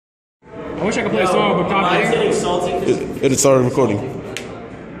I wish I could play a song, but Mine's copy. getting salty. It started recording.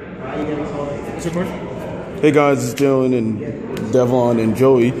 Why are you getting salty? It's recording. Hey guys, it's Dylan and Devlon and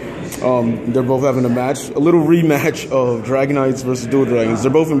Joey. They're both having a match, a little rematch of Dragonites versus Duel Dragons.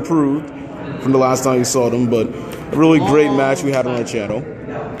 They're both improved from the last time you saw them, but a really great match we had on our channel.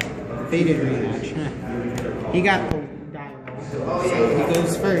 Faded rematch. He got the dial, so he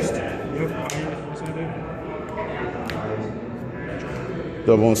goes first.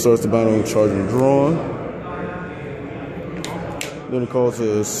 Devlon starts the battle with charge and draw. Then he calls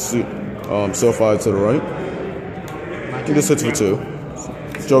a self-fire to the right. He just hits for 2.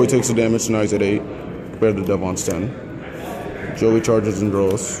 Joey takes the damage, so now he's at 8, compared to Devlon's 10. Joey charges and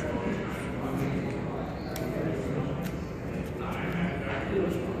draws.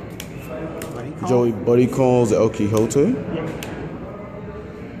 Joey buddy calls El Quixote.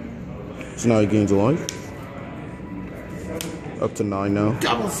 So now he gains a life. Up to 9 now.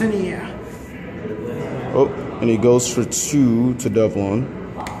 Double Cinia. Oh, and he goes for 2 to Devlon.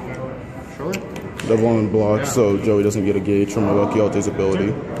 Sure. Devlon blocks, so Joey doesn't get a gauge from El Quixote's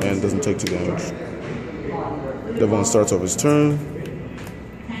ability and doesn't take 2 damage. Devlon starts off his turn.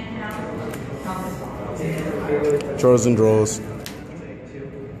 Charges and draws.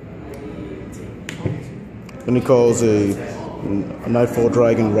 Then he calls a Nightfall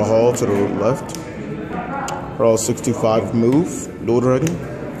Dragon Rahal to the left. Rahal 625 move, Duel Dragon.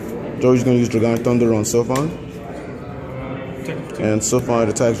 Joey's going to use Dragonic Thunder on Sylphine. And Sylphine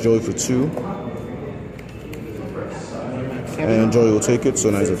attacks Joey for 2. And Joey will take it, so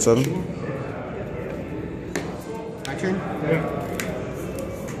now he's at 7. My turn?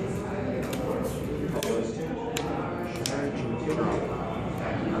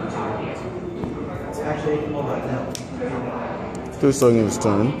 Still starting his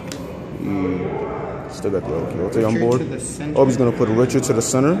turn. He still got the El Quixote on board. Oh, he's going to put Richard to the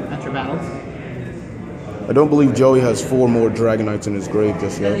center. That's your battle. I don't believe Joey has 4 more Dragonites in his grave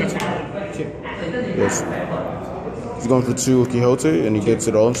just yet. Yes. He's going for 2 with Quixote, and he gets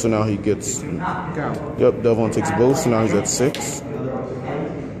it all, so now he gets... Go. Yep, Devlon takes both, so now he's at 6.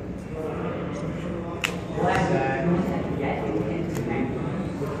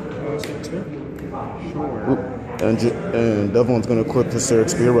 Sure. And Devlon's going to equip the Hysteric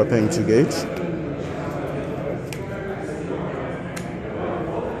Spear by paying 2 gauge.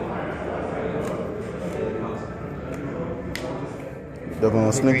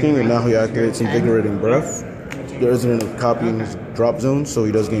 Devlon's thinking, and now he activates Invigorating Breath. There isn't a copy in his drop zone, so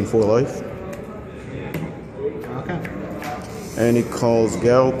he does gain 4 life. Okay. And he calls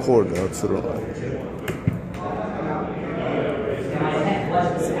Gal Korga to the right.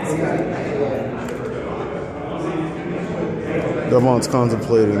 Devlon's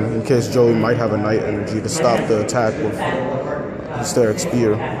contemplating in case Joey might have a night energy to stop the attack with Hysteric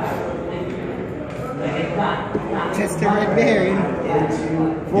Spear. Test the red berry.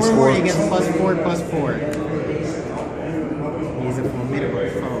 4 more, he gets +4/+4. He's a formidable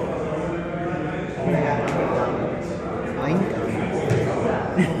foe. Link?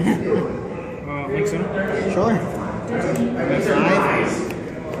 Link center? Sure.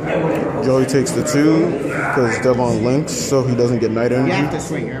 5. Joey takes the 2 because Devlon links, so he doesn't get night You energy. have to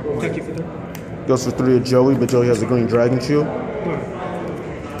swing her. Thank you for that. Goes for 3 at Joey, but Joey has a green dragon shield.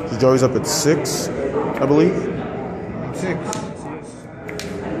 So Joey's up at 6, I believe. 6.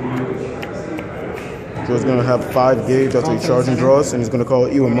 Joey's going to have 5 gauge after he charges and draws, and he's going to call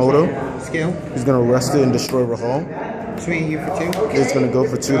Iwamoto. Skill. He's going to rest it and destroy Rahal. Swing you for 2. He's going to go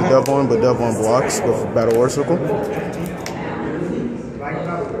for 2 to Devlon, but Devlon blocks. Go for Battle War Circle.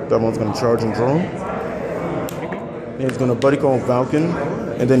 Devlon's going to charge and draw. And he's going to Buddy Call Falcon,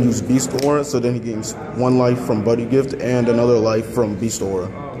 and then use Beast Aura, so then he gains 1 life from Buddy Gift and another life from Beast Aura.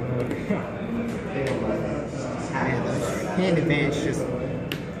 Hand advantage just...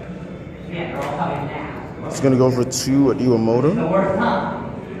 He's going to go for 2 at Iwamoto.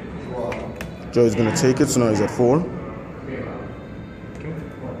 Joey's going to take it, so now he's at 4.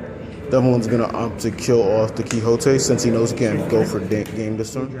 Devlon's going to opt to kill off the Quixote since he knows he can't go for game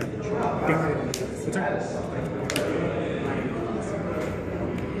this turn.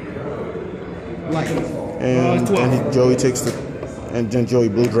 And then Joey takes the... And then Joey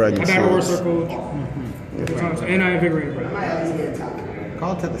Blue Dragon Battle War shields. Circle. And I Invigorate Breath.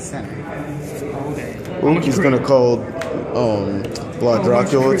 Call to the center. All day. Ooh, he's going to call Blood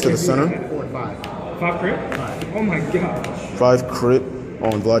Dracula to the center. 5 crit? Oh my gosh. 5 crit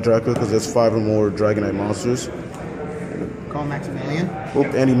on Blood Dracula because there's 5 or more Dragonite monsters. Call Maximilian.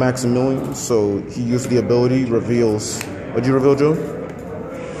 Oop, and he Maximilian, so he used the ability, reveals... What'd you reveal, Joe?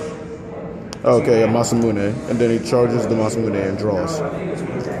 Okay, a Masamune. And then he charges the Masamune and draws.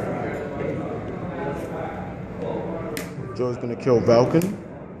 Joe's gonna kill Valken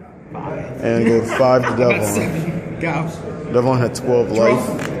and go 5 to Devon. 7. Go. Devon had 12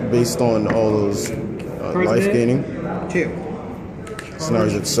 life based on all those life gaining. 2. So now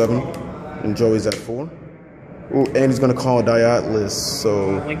he's at 7, and Joey's at 4. Ooh, and he's gonna call Diatlas,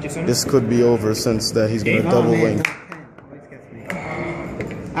 so this could be over since that he's gonna double link.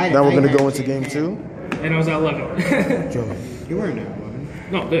 Now we're gonna go into game 2. And I was at 11. Joey. You weren't at 11.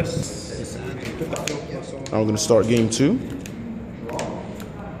 No, this. Now we're gonna start game 2.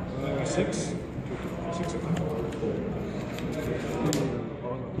 6.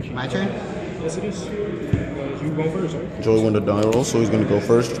 My turn? Yes, it is. You go first, right? Joey won the die roll, so he's gonna go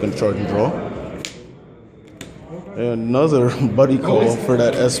first. He's gonna charge and draw. And another buddy call for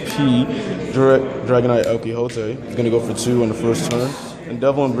that SP Dragonite El Quixote. He's gonna go for 2 on the first turn. And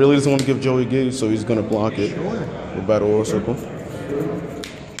Devlin really doesn't want to give Joey gauge, so he's gonna block it with Battle Aura Circle.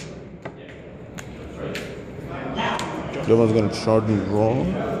 Devlin's gonna charge and draw.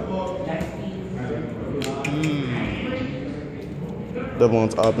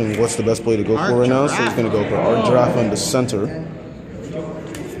 Devlin's opting what's the best play to go for right now, so he's gonna go for Art Giraffe on the center.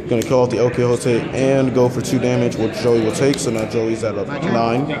 Gonna kill off the El Quixote and go for 2 damage, which Joey will take, so now Joey's at a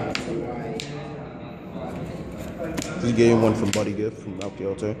 9. He gave him 1 from Buddy Gift from El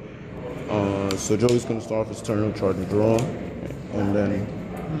Quixote. So Joey's gonna start off his turn with charge and draw, and then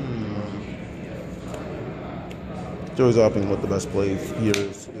Joey's opting what the best play here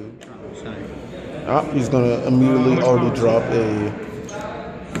is to do. He's gonna immediately already drop a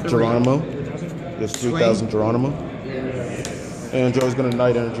Geronimo. It's 3,000 Geronimo. And Joey's gonna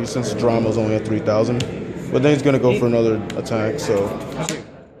Night Energy since Geronimo's only at 3,000. But then he's gonna go for another attack, so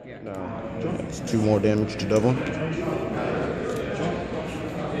now it's 2 more damage to Devil.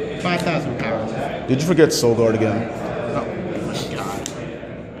 5,000 power. Did you forget Soul Guard again? Oh my god.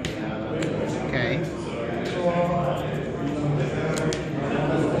 Okay.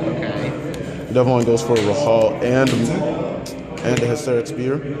 Okay. Devil goes for a Rahal and a Hysteric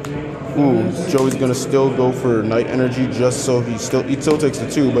Spear. Ooh, Joey's gonna still go for Night Energy just so he still takes the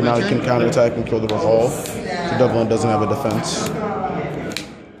 2, but now he can counterattack and kill the Rahal. So Devlin doesn't have a defense.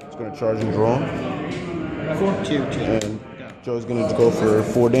 He's gonna charge and draw. 2. And Joey's gonna go for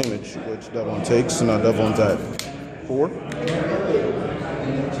 4 damage, which Devlin takes. So now Devlin's at 4.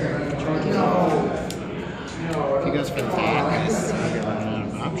 If he goes for the Atlas, I'll give him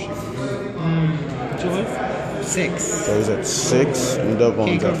another option. What's your life? 6. Joey's at 6, and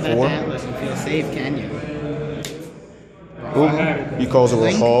Devlin's at 4. Atlas and feel safe, can you? Ooh, he calls a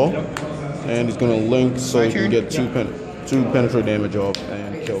Rahal, and he's gonna link so he can get 2 penetrate damage off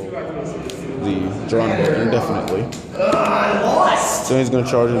and kill the Geronimo indefinitely. Then he's gonna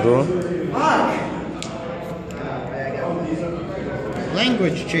charge and draw.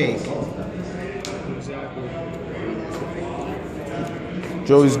 Language Jake.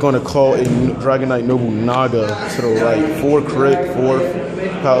 Joey's gonna call a Dragonite Nobunaga to the right. 4 crit,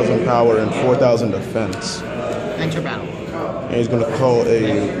 4,000 power, and 4,000 defense. Enter battle. And he's gonna call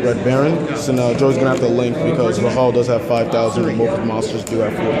a Red Baron. So now Joey's gonna have to link because Rahal does have 5,000 and both of the monsters do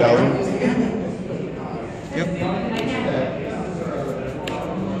have 4,000. Yep.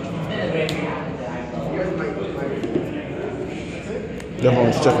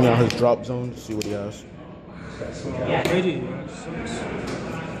 Everyone's checking out his drop zone to see what he has. Ready.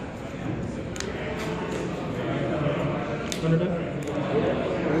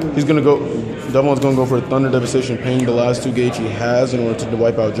 He's gonna go. Devon's gonna go for a Thunder Devastation, paying the last 2 gauge he has in order to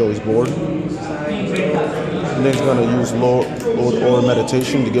wipe out Joey's board. And then he's gonna use Lord or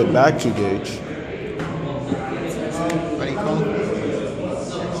Meditation to get back 2 gauge. What do you call?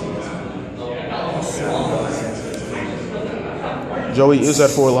 Joey is at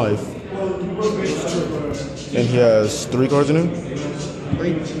 4 life, and he has 3 cards in him.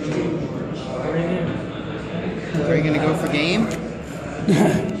 3. Are you gonna go for game?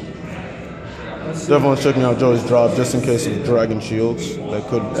 Devon's checking out Joey's drop just in case of Dragon Shields that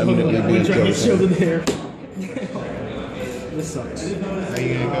could eminently be Dragon Joey's. shield in there. This sucks. Are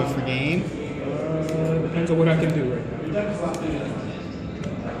you gonna go for game? Depends on what I can do right now.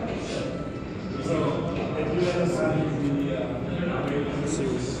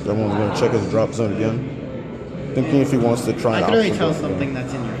 Devon's gonna check his drop zone again, thinking if he wants to try I an can already option tell drop again. something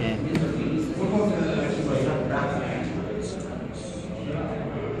that's in your hand.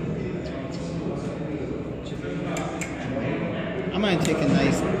 I'm gonna take a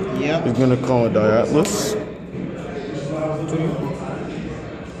nice. Yep. He's gonna call a Diatlas.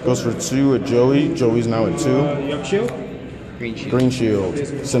 Goes for 2 at Joey. Joey's now at 2. You have shield? Green shield. Green shield.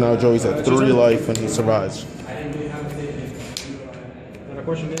 So now Joey's at 3 life and he survives. And the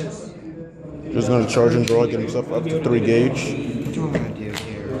question is, Just gonna charge and draw, get himself up to 3 gauge. What do you want to do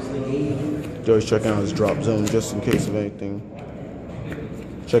here? Joey's checking out his drop zone just in case of anything.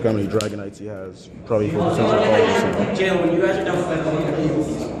 Check how many Dragonites he has. Probably for potential calls or something. Jalen, when you guys are done with that,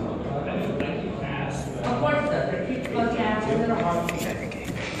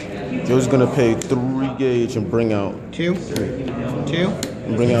 Joey's gonna pay 3 gauge and bring out 2.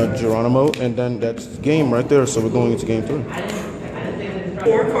 Geronimo, and then that's game right there. So we're going into game 3.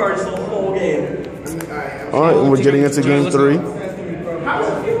 4 cards the whole game. All right, and we're getting into game 3. All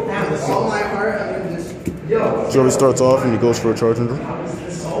my heart, I'm just. Yo. Joey starts off and he goes for a charge and draw.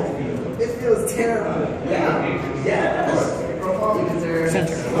 It feels terrible. Yeah.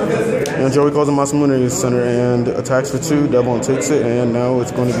 And Joey calls him Masamune in center and attacks for 2. Devon takes it, and now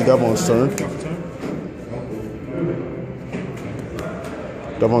it's going to be Devon's turn.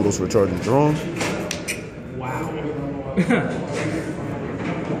 Devon goes for a charge and draw. Wow.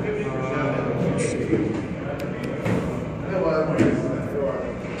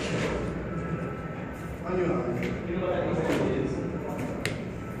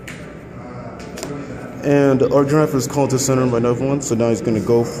 And our draft is called to center by Devon, so now he's going to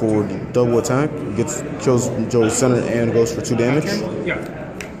go for double attack. Kills Joey's center and goes for 2 damage. Yeah.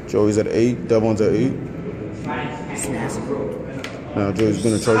 Joey's at 8, Devon's at 8. Now Joey's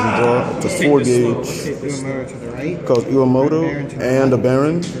going to charge and draw up to 4 gauge. Iwamoto to the right. Calls Iwamoto and a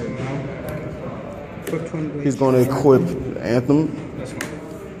Baron. He's going to equip Anthem. That's fine.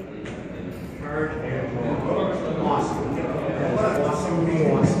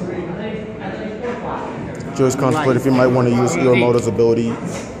 Joey's contemplating if he might want to use Iwamoto's ability,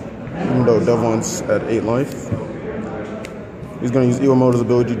 even though Devon's at 8 life. He's going to use Iwamoto's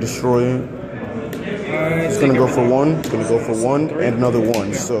ability to destroy it. He's going to go for 1. He's going to go for 1 and another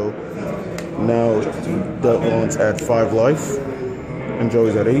 1. So now Devon's at 5 life, and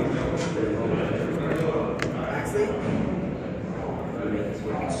Joey's at 8.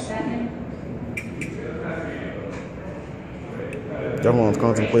 Devon's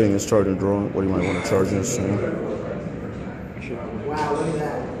contemplating his charge and draw, what he might want to charge in his turn. Wow, look at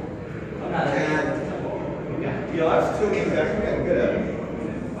that. Yo, that's 2 games. That's getting good at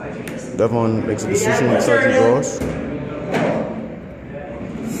it. Devon makes a decision and charge and draws.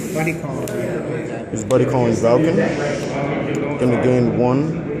 Buddy call. His buddy calling Falcon. Going to gain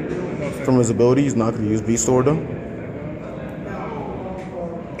 1 from his ability. He's not going to use Beast Sword though.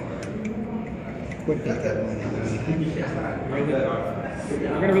 Quit that one.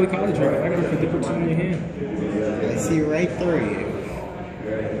 You're gonna really college right? I gotta put the percent in your hand. I see right through you.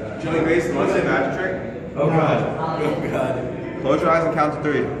 Julie Grayson, what's your magic trick? Oh god. Oh god. Close your eyes and count to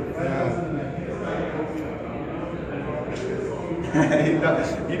 3.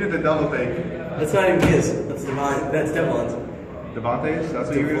 You did the double thing. That's not even his. That's Divine. That's Devon's. Devontae's? That's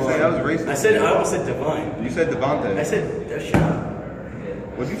what you were going to say? That was racist. I almost said Divine. You said Devontae. I said shot.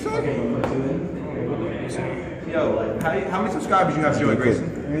 What'd you say? Yo, how many subscribers you have, Joey Grayson?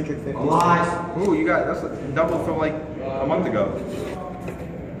 350. A lot. Ooh, you got, that's double from like a month ago.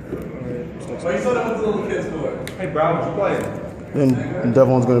 What you saw that with the little kids for? Hey, Brown, what you playing? Then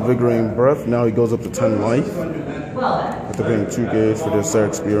Devon's going to Invigorating Breath. Now he goes up to 10 life. After paying 2 gauge for the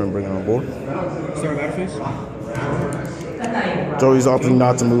Seraph Spear and bringing it on board. Start that face. Joey's opting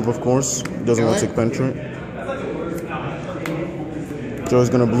not to move, of course. He doesn't want to take Penetrate. Joey's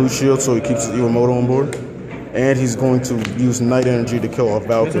going to blue shield so he keeps his Iwamoto on board. And he's going to use Night Energy to kill off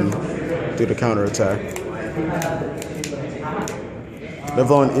Falcon through the counter attack.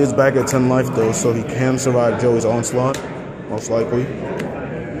 Devon is back at 10 life though, so he can survive Joey's onslaught, most likely.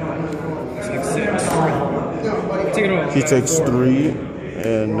 It's like 6. Take it off. He takes 3,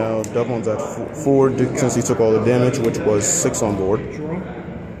 and now Devon's at 4 since he took all the damage, which was 6 on board. Draw.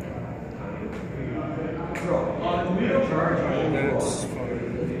 That's fine.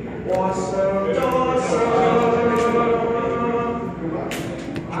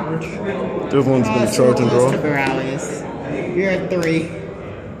 Devon's going to charge and draw. Morales. You're at 3.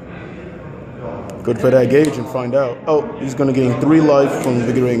 Good for that gauge and find out. Oh, he's going to gain 3 life from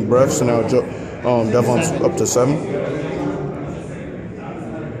Invigorating Breath, so now Devon's up to 7.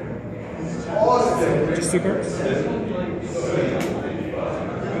 Just 2 cards.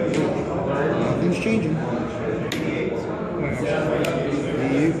 Nothing's changing.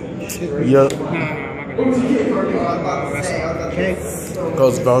 Yep. No, I'm not gonna use it. Okay.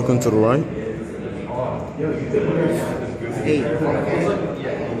 Goes Falcon to the right. 8.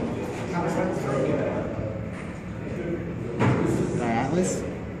 Atlas.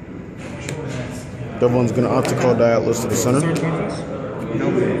 Devon's going to opt to call Diatlas to the center. Start the face.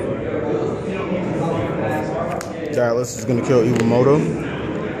 Diatlas is going to kill Iwamoto.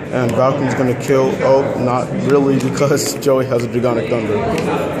 And Valkyn's gonna kill. Oh, not really, because Joey has a Dragonic Thunder.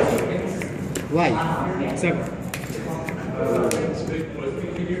 Light. 7.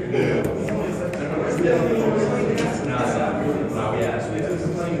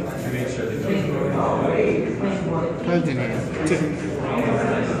 Cards in hand.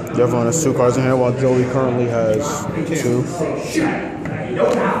 2. Devlin has 2 cards in hand, while Joey currently has 2.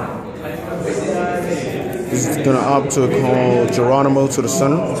 He's gonna opt to call Geronimo to the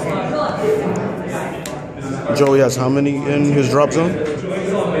center. Joey has how many in his drop zone?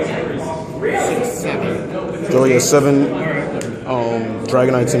 7. Joey has 7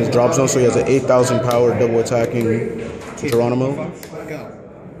 Dragonites in his drop zone, so he has an 8,000 power double attacking Geronimo. Go.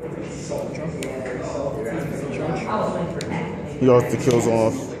 He also kills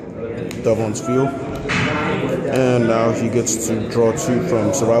off Devlin's field. And now he gets to draw 2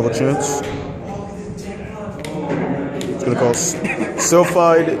 from Survival Chance. It's gonna call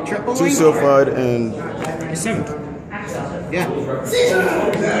Sylphide, 2 Sylphide, and 7. Yeah.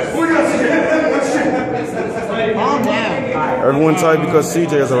 Calm down. everyone tied because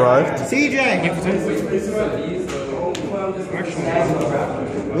CJ has arrived. CJ!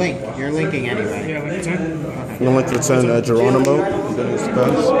 Link. You're linking anyway. Yeah, like 10. I'm gonna link to the 10 at Geronimo. And then his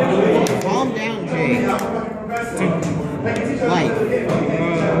pass. Calm down, Jake. Light.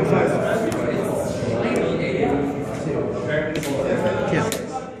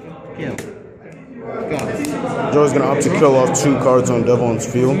 Kill. Go. Joey's gonna opt to kill off 2 cards on Devlin's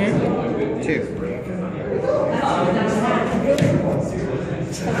field. 2.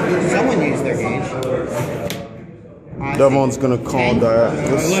 Someone used their gauge. Devlin's gonna call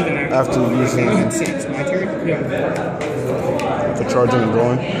Diabolus after using 6. My turn? Yeah. for charging and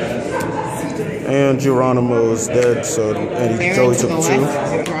drawing. And Geronimo's dead, so and Baron Joey to took the 2.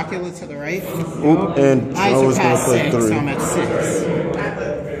 left, Dracula to the right. Oop, and I Joey's gonna surpassed play 6, 3. so I'm at 6.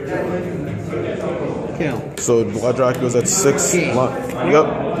 Kill. So Black Dracula's at 6. King. Yep,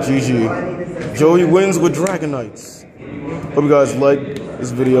 GG. Joey wins with Dragonites. Hope you guys like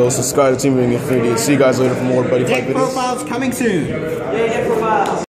this video. Subscribe to Team Infinity. See you guys later for more Buddy Fight Deck videos. profiles coming soon.